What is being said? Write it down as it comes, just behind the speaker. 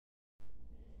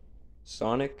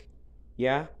Sonic?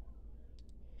 Yeah?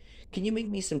 Can you make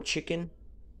me some chicken?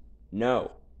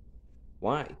 No.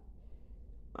 Why?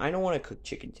 I don't want to cook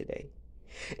chicken today.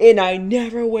 And I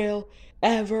never will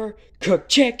ever cook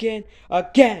chicken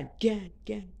again.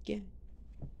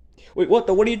 Wait, what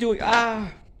are you doing?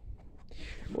 Ah!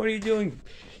 What are you doing?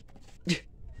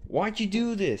 Why'd you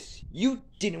do this? You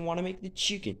didn't want to make the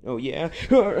chicken. Oh, yeah?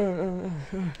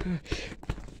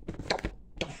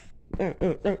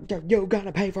 You're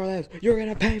gonna pay for this. You're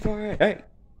gonna pay for it. Hey,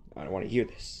 I don't want to hear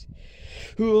this.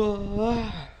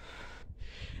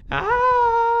 Ah!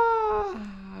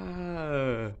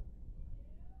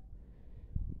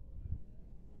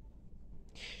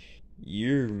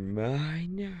 You're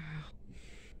mine now.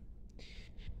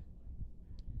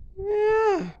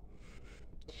 Yeah.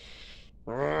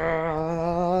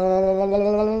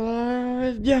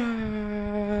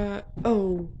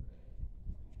 Oh.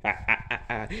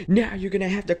 Now you're gonna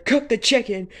have to cook the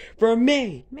chicken for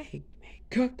me.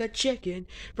 Cook the chicken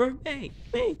for me.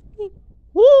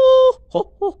 Woo!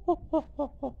 Ho, ho, ho, ho,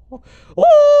 ho, ho, ho. Woo!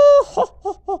 Ho,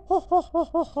 ho, ho, ho, ho,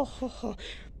 ho, ho, ho.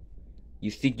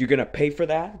 You think you're gonna pay for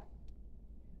that?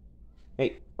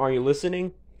 Hey, are you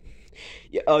listening?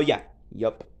 Yeah, oh yeah,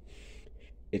 yup.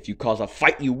 If you cause a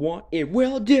fight you want, it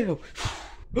will do.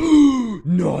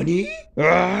 Nani?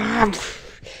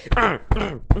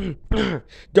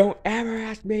 Don't ever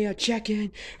ask me a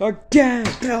check-in again.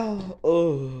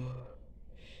 Oh.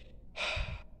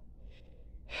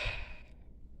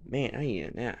 Man, I need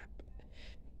a nap.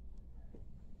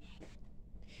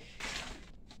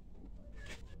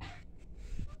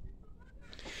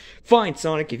 Fine,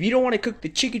 Sonic. If you don't want to cook the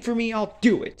chicken for me, I'll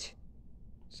do it.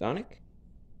 Sonic?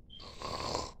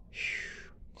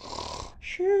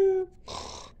 Shoo.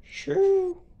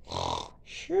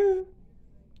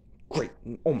 Great.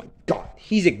 Oh my god.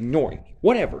 He's ignoring me.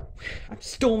 Whatever. I'm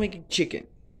still making chicken.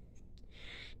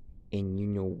 And you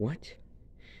know what?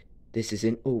 This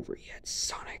isn't over yet,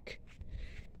 Sonic.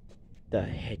 The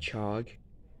Hedgehog.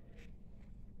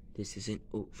 This isn't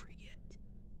over yet.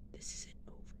 This isn't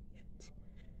over yet.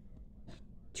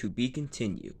 To be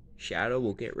continued. Shadow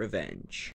will get revenge.